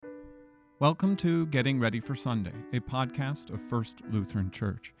Welcome to Getting Ready for Sunday, a podcast of First Lutheran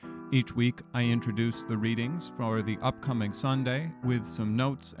Church. Each week, I introduce the readings for the upcoming Sunday with some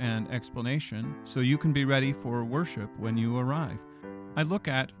notes and explanation so you can be ready for worship when you arrive. I look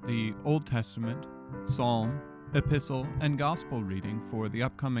at the Old Testament, Psalm, Epistle, and Gospel reading for the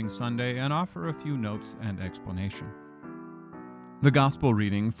upcoming Sunday and offer a few notes and explanation. The Gospel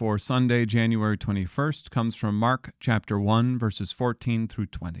reading for Sunday, January 21st, comes from Mark chapter 1, verses 14 through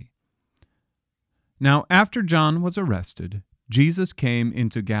 20. Now, after John was arrested, Jesus came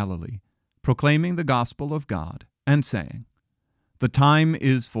into Galilee, proclaiming the gospel of God, and saying, "The time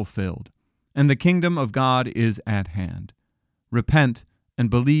is fulfilled, and the kingdom of God is at hand. Repent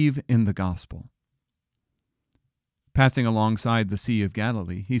and believe in the gospel." Passing alongside the Sea of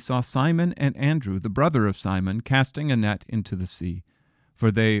Galilee, he saw Simon and Andrew, the brother of Simon, casting a net into the sea,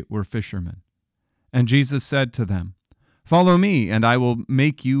 for they were fishermen. And Jesus said to them, "Follow me, and I will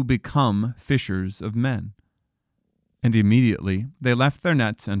make you become fishers of men." And immediately they left their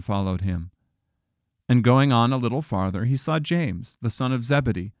nets and followed him. And going on a little farther, he saw James, the son of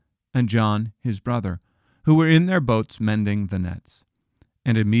Zebedee, and John, his brother, who were in their boats mending the nets.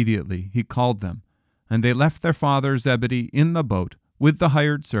 And immediately he called them, and they left their father Zebedee in the boat with the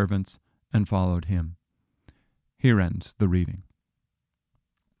hired servants and followed him. Here ends the reading.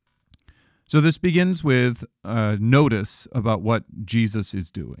 So this begins with a notice about what Jesus is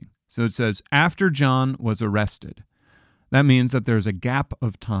doing. So it says, after John was arrested. That means that there's a gap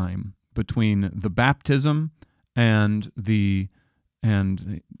of time between the baptism and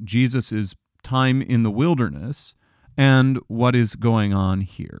Jesus' time in the wilderness and what is going on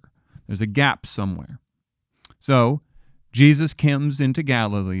here. There's a gap somewhere. So Jesus comes into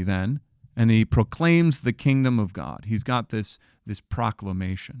Galilee then, and he proclaims the kingdom of God. He's got this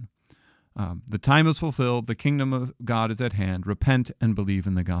proclamation. The time is fulfilled, the kingdom of God is at hand, repent and believe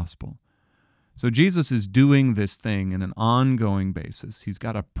in the gospel. So Jesus is doing this thing in an ongoing basis. He's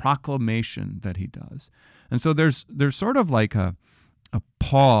got a proclamation that he does. And so there's sort of like a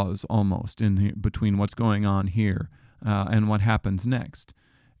pause almost in here, between what's going on here and what happens next.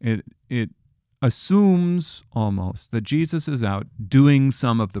 It assumes almost that Jesus is out doing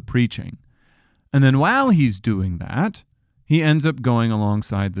some of the preaching. And then while he's doing that, he ends up going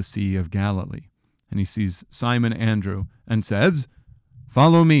alongside the Sea of Galilee, and he sees Simon Andrew and says,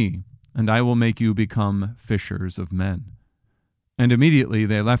 "Follow me, and I will make you become fishers of men." And immediately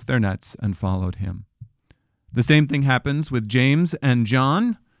they left their nets and followed him. The same thing happens with James and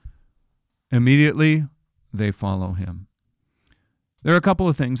John. Immediately they follow him. There are a couple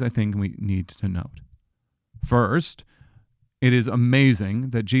of things I think we need to note. First, it is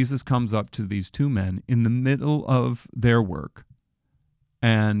amazing that Jesus comes up to these two men in the middle of their work,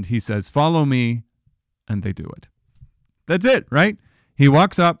 and he says, "Follow me," and they do it. That's it, right? He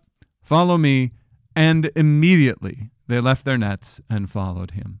walks up, "Follow me," and immediately they left their nets and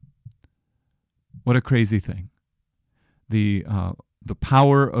followed him. What a crazy thing. The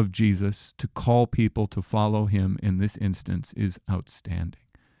power of Jesus to call people to follow him in this instance is outstanding.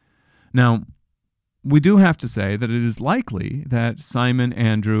 Now, we do have to say that it is likely that Simon,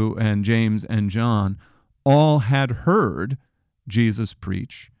 Andrew, and James, and John all had heard Jesus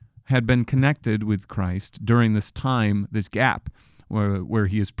preach, had been connected with Christ during this time, this gap, where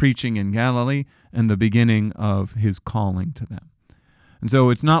he is preaching in Galilee and the beginning of his calling to them. And so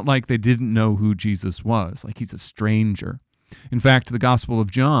it's not like they didn't know who Jesus was, like he's a stranger. In fact, the Gospel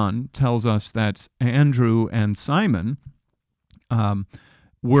of John tells us that Andrew and Simon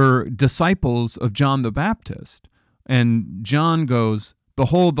were disciples of John the Baptist. And John goes,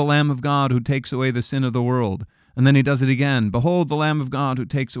 "Behold the Lamb of God who takes away the sin of the world." And then he does it again, "Behold the Lamb of God who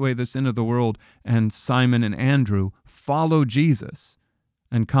takes away the sin of the world." And Simon and Andrew follow Jesus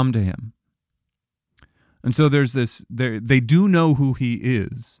and come to him. And so there's this, they do know who he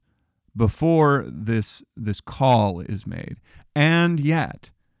is before this call is made. And yet,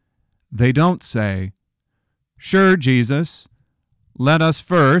 they don't say, "Sure, Jesus, let us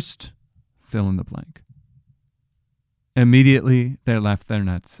first," fill in the blank. Immediately, they left their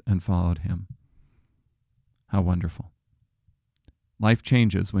nets and followed him. How wonderful. Life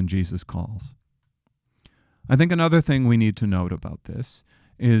changes when Jesus calls. I think another thing we need to note about this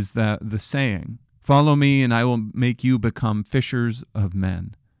is that the saying, "Follow me and I will make you become fishers of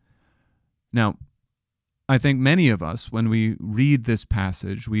men." Now, I think many of us, when we read this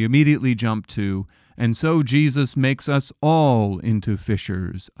passage, we immediately jump to, "And so Jesus makes us all into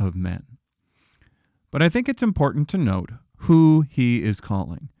fishers of men." But I think it's important to note who he is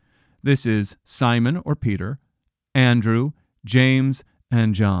calling. This is Simon or Peter, Andrew, James,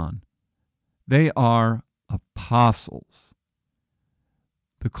 and John. They are apostles.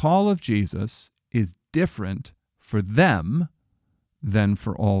 The call of Jesus is different for them than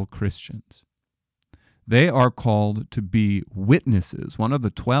for all Christians. They are called to be witnesses, one of the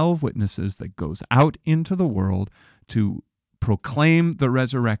 12 witnesses that goes out into the world to proclaim the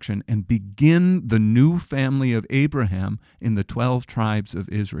resurrection and begin the new family of Abraham in the 12 tribes of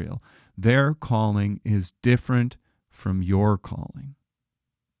Israel. Their calling is different from your calling.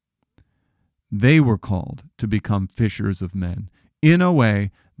 They were called to become fishers of men in a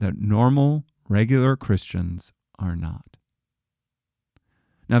way that normal, regular Christians are not.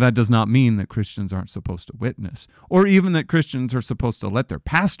 Now, that does not mean that Christians aren't supposed to witness, or even that Christians are supposed to let their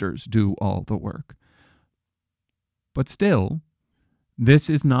pastors do all the work. But still, this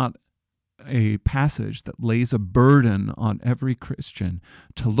is not a passage that lays a burden on every Christian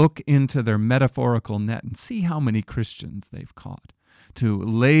to look into their metaphorical net and see how many Christians they've caught, to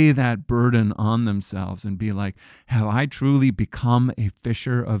lay that burden on themselves and be like, have I truly become a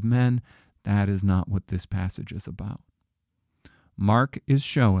fisher of men? That is not what this passage is about. Mark is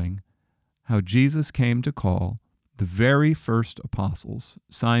showing how Jesus came to call the very first apostles,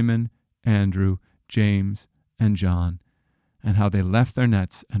 Simon, Andrew, James, and John, and how they left their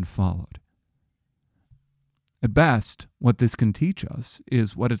nets and followed. At best, what this can teach us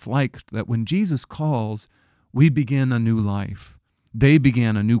is what it's like that when Jesus calls, we begin a new life. They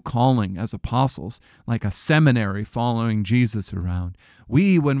began a new calling as apostles, like a seminary following Jesus around.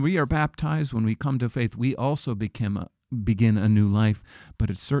 When we are baptized, when we come to faith, we also begin a new life, but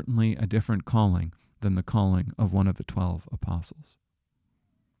it's certainly a different calling than the calling of one of the 12 apostles.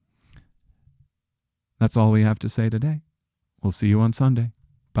 That's all we have to say today. We'll see you on Sunday.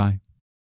 Bye.